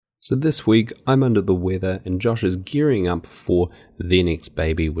So this week, I'm under the weather and Josh is gearing up for their next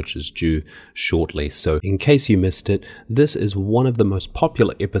baby, which is due shortly. So in case you missed it, this is one of the most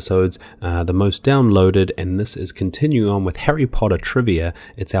popular episodes, the most downloaded, and this is continuing on with Harry Potter trivia.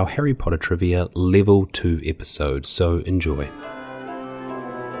 It's our Harry Potter trivia level 2 episode, so enjoy.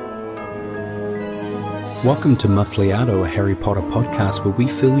 Welcome to Muffliato, a Harry Potter podcast where we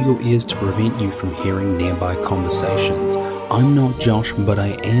fill your ears to prevent you from hearing nearby conversations. I'm not Josh, but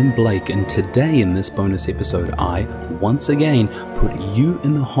I am Blake, and today in this bonus episode, I, once again, put you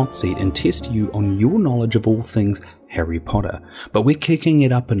in the hot seat and test you on your knowledge of all things Harry Potter. But we're kicking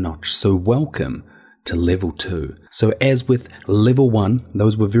it up a notch, so welcome to level 2. So as with level 1,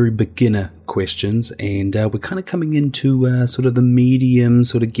 those were very beginner questions, and we're kind of coming into sort of the medium,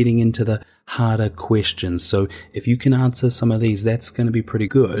 sort of getting into the harder questions. So if you can answer some of these, that's going to be pretty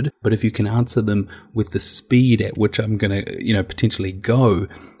good. But if you can answer them with the speed at which I'm going to, potentially go,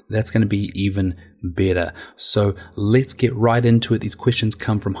 that's going to be even better. So let's get right into it. These questions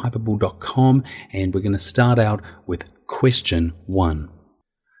come from hyperball.com, and we're going to start out with question 1.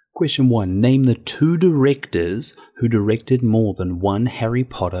 Question 1. Name the 2 directors who directed more than one Harry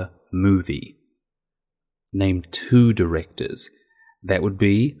Potter movie. Name 2 directors. That would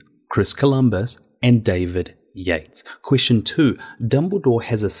be Chris Columbus and David Yates. Question 2. Dumbledore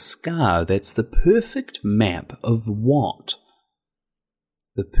has a scar that's the perfect map of what?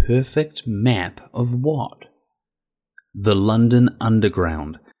 The perfect map of what? The London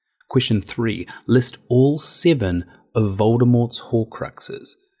Underground. Question 3. List all 7 of Voldemort's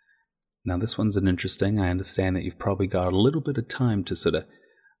Horcruxes. Now this one's an interesting. I understand that you've probably got a little bit of time to sort of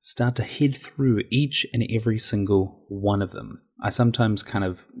start to head through each and every single one of them. I sometimes kind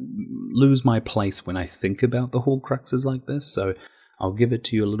of lose my place when I think about the Horcruxes like this, so I'll give it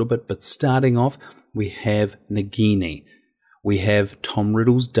to you a little bit. But starting off, we have Nagini. We have Tom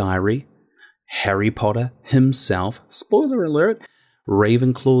Riddle's diary, Harry Potter himself, spoiler alert,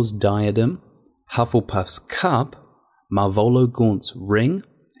 Ravenclaw's diadem, Hufflepuff's cup, Marvolo Gaunt's ring,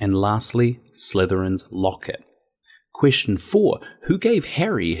 and lastly, Slytherin's locket. Question 4. Who gave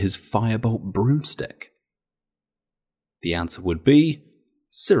Harry his firebolt broomstick? The answer would be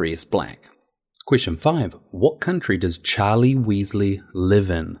Sirius Black. Question 5. What country does Charlie Weasley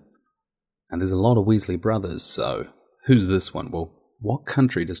live in? And there's a lot of Weasley brothers, so who's this one? Well, what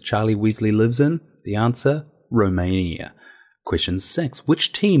country does Charlie Weasley lives in? The answer, Romania. Question 6.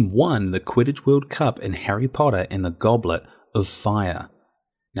 Which team won the Quidditch World Cup in Harry Potter and the Goblet of Fire?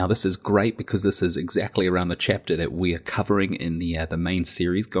 Now this is great because this is exactly around the chapter that we are covering in the main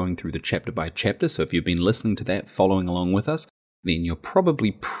series, going through the chapter by chapter. So if you've been listening to that, following along with us, then you're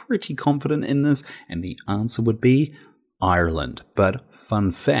probably pretty confident in this, and the answer would be Ireland. But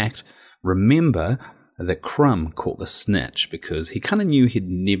fun fact, remember that Crumb caught the snitch because he kind of knew he'd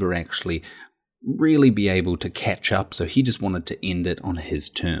never actually really be able to catch up, so he just wanted to end it on his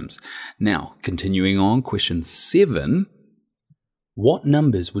terms. Now, continuing on, question 7. What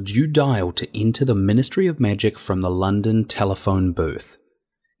numbers would you dial to enter the Ministry of Magic from the London telephone booth?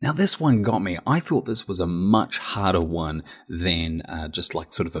 Now this one got me. I thought this was a much harder one than just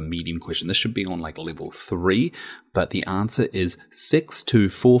like sort of a medium question. This should be on like level 3, but the answer is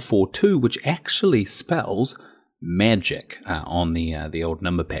 62442, which actually spells magic on the old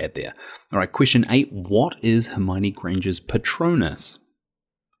number pad there. All right, question 8. What is Hermione Granger's Patronus?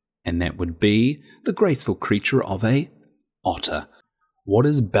 And that would be the graceful creature of a otter. What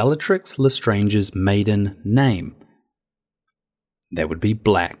is Bellatrix Lestrange's maiden name? That would be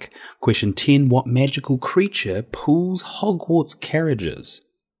Black. Question 10. What magical creature pulls Hogwarts carriages?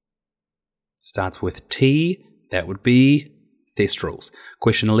 Starts with T. That would be Thestrals.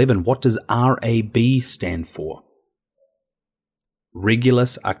 Question 11. What does RAB stand for?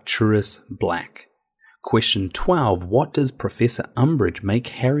 Regulus Arcturus Black. Question 12. What does Professor Umbridge make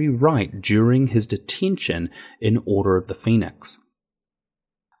Harry write during his detention in Order of the Phoenix?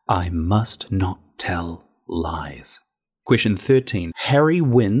 I must not tell lies. Question 13. Harry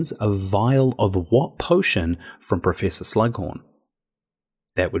wins a vial of what potion from Professor Slughorn?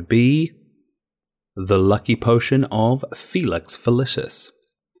 That would be the lucky potion of Felix Felicis.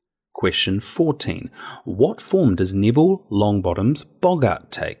 Question 14. What form does Neville Longbottom's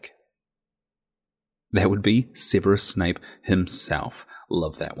Boggart take? That would be Severus Snape himself.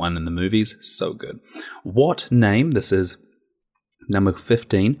 Love that one in the movies. So good. What name, this is number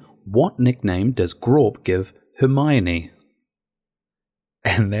 15, what nickname does Grawp give Hermione?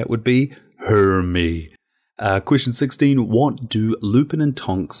 And that would be Hermie. Question 16, what do Lupin and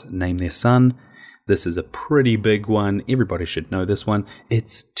Tonks name their son? This is a pretty big one. Everybody should know this one.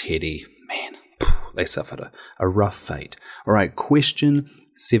 It's Teddy. Man, they suffered a rough fate. All right, question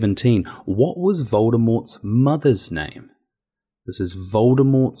 17. What was Voldemort's mother's name? This is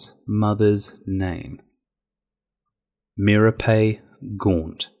Voldemort's mother's name. Merope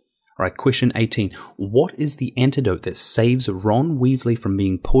Gaunt. All right, question 18. What is the antidote that saves Ron Weasley from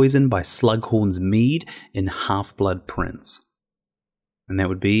being poisoned by Slughorn's mead in Half-Blood Prince? And that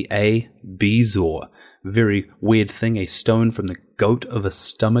would be a Bezoar. Very weird thing, a stone from the goat of a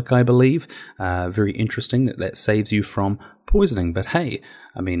stomach, I believe. Very interesting that saves you from poisoning. But hey,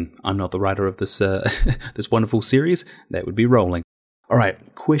 I mean, I'm not the writer of this this wonderful series. That would be Rowling. All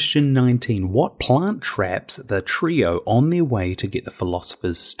right, question 19. What plant traps the trio on their way to get the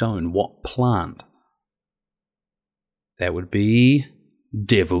Philosopher's Stone? What plant? That would be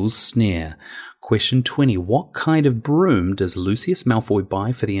Devil's Snare. Question 20. What kind of broom does Lucius Malfoy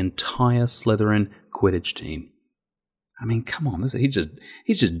buy for the entire Slytherin Quidditch team? I mean, come on,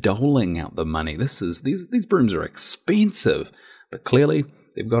 he's just doling out the money. These brooms are expensive, but clearly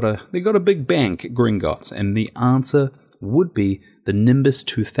they've got a big bank at Gringotts, and the answer would be the Nimbus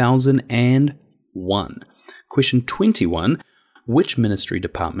 2001. Question 21. Which ministry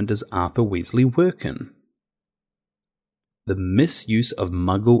department does Arthur Weasley work in? The misuse of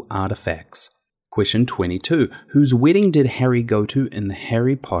Muggle artifacts. Question 22. Whose wedding did Harry go to in the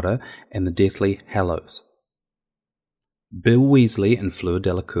Harry Potter and the Deathly Hallows? Bill Weasley and Fleur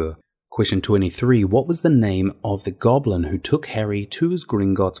Delacour. Question 23. What was the name of the goblin who took Harry to his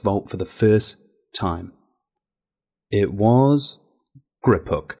Gringotts vault for the first time? It was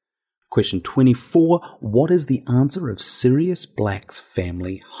Griphook. Question 24. What is the answer of Sirius Black's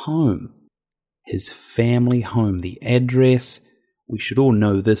family home? His family home. The address, we should all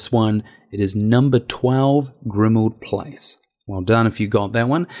know this one. It is number 12 Grimmauld Place. Well done if you got that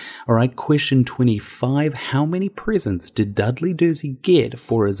one. All right, question 25. How many presents did Dudley Dursley get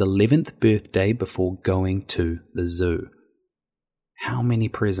for his 11th birthday before going to the zoo? How many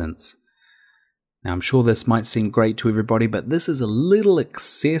presents? Now, I'm sure this might seem great to everybody, but this is a little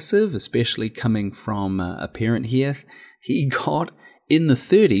excessive, especially coming from a parent here. He got, in the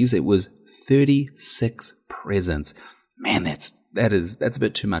 30s, it was 36 presents. Man, that's a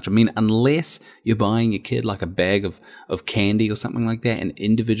bit too much. I mean, unless you're buying your kid like a bag of candy or something like that and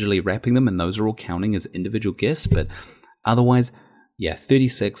individually wrapping them, and those are all counting as individual gifts, but otherwise, yeah,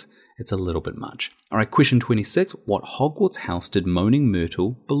 36, it's a little bit much. All right, question 26. What Hogwarts house did Moaning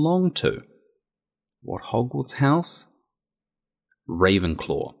Myrtle belong to? What Hogwarts house?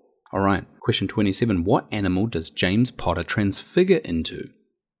 Ravenclaw. All right, question 27. What animal does James Potter transfigure into?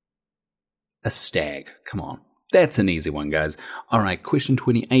 A stag. Come on. That's an easy one, guys. All right, question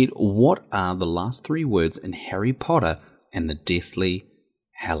 28. What are the last three words in Harry Potter and the Deathly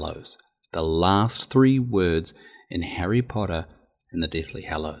Hallows? The last three words in Harry Potter and the Deathly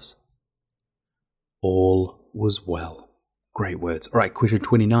Hallows. All was well. Great words. All right, question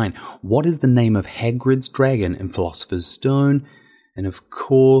 29. What is the name of Hagrid's dragon in Philosopher's Stone? And of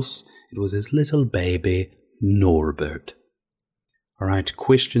course, it was his little baby, Norbert. All right,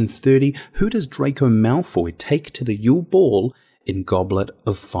 question 30. Who does Draco Malfoy take to the Yule Ball in Goblet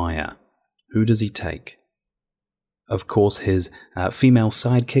of Fire? Who does he take? Of course, his female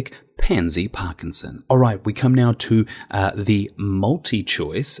sidekick, Pansy Parkinson. All right, we come now to the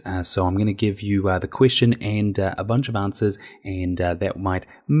multi-choice. So I'm going to give you the question and a bunch of answers, and that might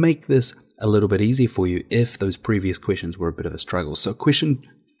make this a little bit easier for you if those previous questions were a bit of a struggle. So question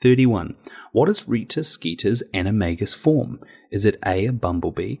 31. What is Rita Skeeter's animagus form? Is it A, a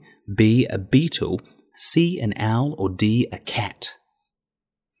bumblebee, B, a beetle, C, an owl, or D, a cat?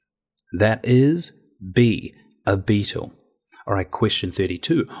 That is B, a beetle. All right, question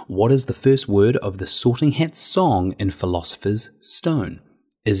 32. What is the first word of the Sorting Hat song in Philosopher's Stone?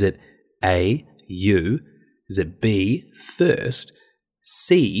 Is it A, you, is it B, first,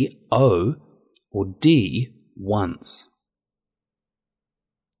 C, O, or D, once?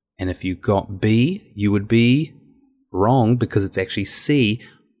 And if you got B, you would be wrong because it's actually C,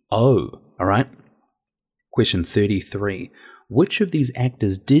 O. All right? Question 33. Which of these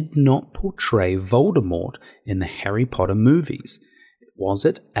actors did not portray Voldemort in the Harry Potter movies? Was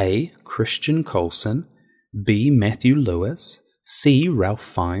it A, Christian Coulson, B, Matthew Lewis, C, Ralph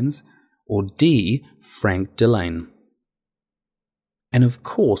Fiennes, or D, Frank Delane? And of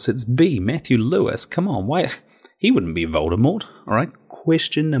course it's B, Matthew Lewis. Come on, why? He wouldn't be Voldemort. All right,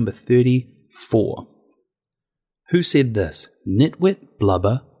 question number 34. Who said this? Nitwit,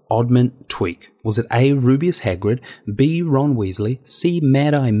 Blubber, Oddment, Tweak. Was it A, Rubius Hagrid, B, Ron Weasley, C,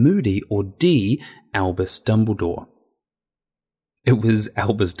 Mad-Eye Moody, or D, Albus Dumbledore? It was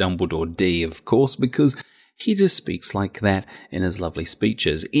Albus Dumbledore, D, of course, because He just speaks like that in his lovely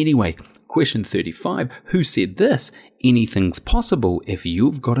speeches. Anyway, question 35. Who said this? Anything's possible if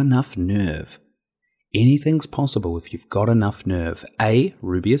you've got enough nerve. Anything's possible if you've got enough nerve. A.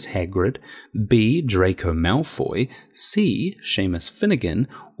 Rubeus Hagrid, B. Draco Malfoy, C. Seamus Finnegan,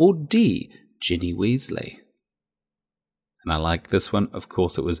 or D. Ginny Weasley. And I like this one. Of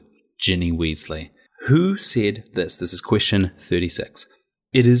course, it was Ginny Weasley. Who said this? This is question 36.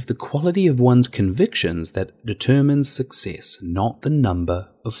 It is the quality of one's convictions that determines success, not the number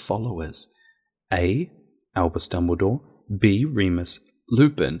of followers. A. Albus Dumbledore, B. Remus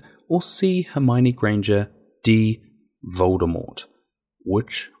Lupin, or C. Hermione Granger, D. Voldemort.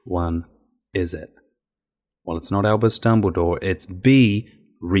 Which one is it? Well, it's not Albus Dumbledore, it's B.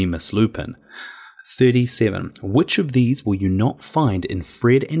 Remus Lupin. 37. Which of these will you not find in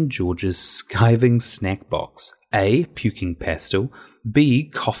Fred and George's skiving snack box? A. Puking pastel, B.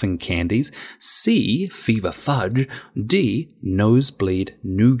 Coughing candies, C. Fever fudge, D. Nosebleed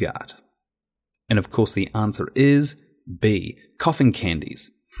nougat. And of course the answer is B. Coughing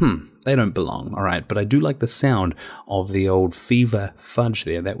candies. They don't belong, all right, but I do like the sound of the old fever fudge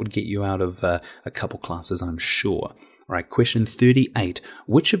there. That would get you out of a couple classes, I'm sure. All right, question 38.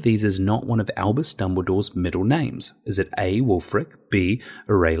 Which of these is not one of Albus Dumbledore's middle names? Is it A. Wulfric, B.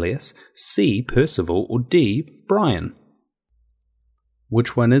 Aurelius, C. Percival, or D. Brian?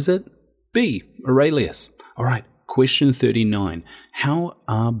 Which one is it? B. Aurelius. All right. Question 39. How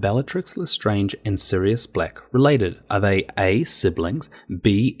are Bellatrix Lestrange and Sirius Black related? Are they A. siblings,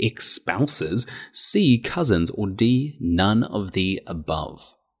 B. ex-spouses, C. cousins, or D. none of the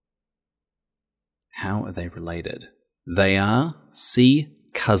above? How are they related? They are C.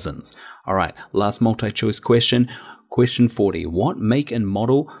 cousins. All right, last multi-choice question. Question 40. What make and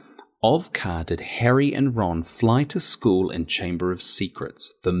model of car did Harry and Ron fly to school in Chamber of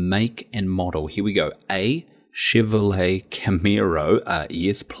Secrets? The make and model. Here we go. A. Chevrolet Camaro,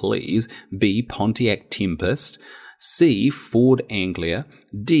 yes please, B. Pontiac Tempest, C. Ford Anglia,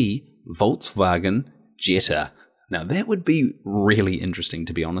 D. Volkswagen Jetta. Now that would be really interesting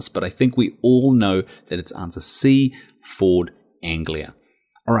to be honest, but I think we all know that it's answer C. Ford Anglia.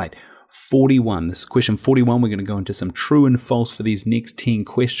 All right, 41. This is question 41. We're going to go into some true and false for these next 10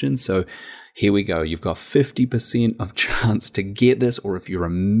 questions. So here we go. You've got 50% of chance to get this, or if you're a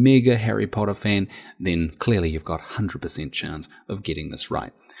mega Harry Potter fan, then clearly you've got 100% chance of getting this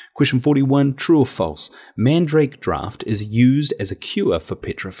right. Question 41. True or false? Mandrake draft is used as a cure for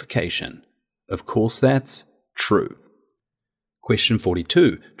petrification. Of course that's true. Question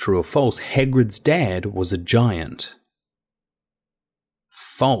 42. True or false? Hagrid's dad was a giant.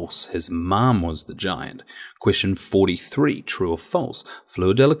 False. His mom was the giant. Question 43. True or false?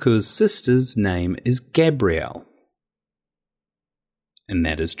 Fleur Delacour's sister's name is Gabrielle. And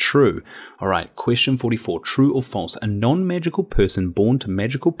that is true. All right. Question 44. True or false? A non-magical person born to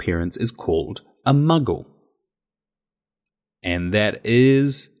magical parents is called a muggle. And that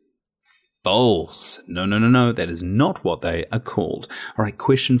is false. No. That is not what they are called. All right,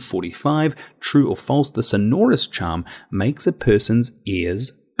 question 45. True or false? The sonorous charm makes a person's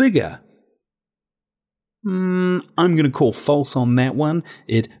ears bigger. I'm going to call false on that one.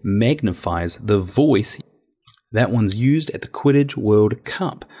 It magnifies the voice. That one's used at the Quidditch World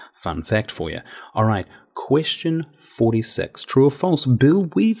Cup. Fun fact for you. All right, question 46. True or false? Bill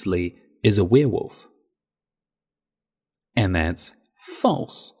Weasley is a werewolf. And that's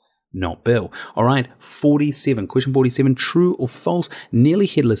false. Not Bill. All right, 47. Question 47. True or false? Nearly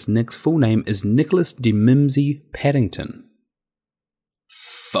Headless Nick's full name is Nicholas de Mimsy Paddington.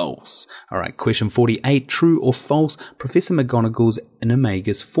 False. All right, question 48. True or false? Professor McGonagall's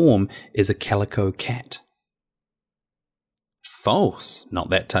animagus form is a calico cat. False. Not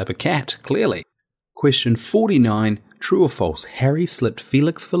that type of cat, clearly. Question 49. True or false? Harry slipped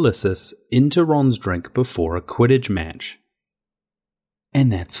Felix Felicis into Ron's drink before a Quidditch match. And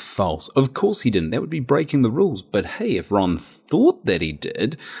that's false. Of course he didn't. That would be breaking the rules. But hey, if Ron thought that he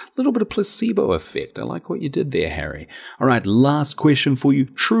did, a little bit of placebo effect. I like what you did there, Harry. All right, last question for you.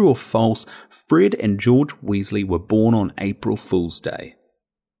 True or false? Fred and George Weasley were born on April Fool's Day.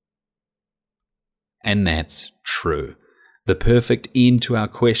 And that's true. The perfect end to our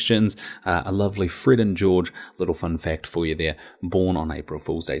questions. A lovely Fred and George little fun fact for you there. Born on April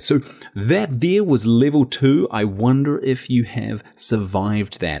Fool's Day. So that there was level 2. I wonder if you have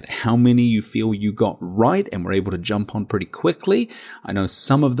survived that. How many you feel you got right and were able to jump on pretty quickly. I know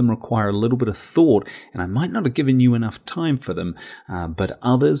some of them require a little bit of thought and I might not have given you enough time for them. But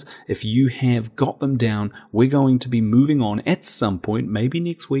others, if you have got them down, we're going to be moving on at some point. Maybe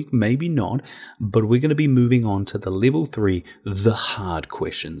next week, maybe not. But we're going to be moving on to the level 3 the hard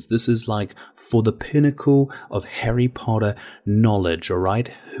questions. This is like for the pinnacle of Harry Potter knowledge, all right?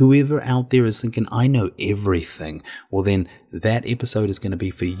 Whoever out there is thinking, I know everything, well then that episode is going to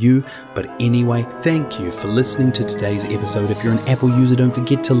be for you. But anyway, thank you for listening to today's episode. If you're an Apple user, don't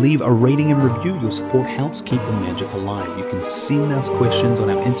forget to leave a rating and review. Your support helps keep the magic alive. You can send us questions on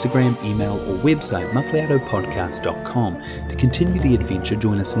our Instagram, email, or website, muffliatopodcast.com. To continue the adventure,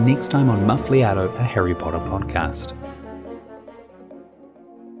 join us next time on Muffliato, a Harry Potter podcast.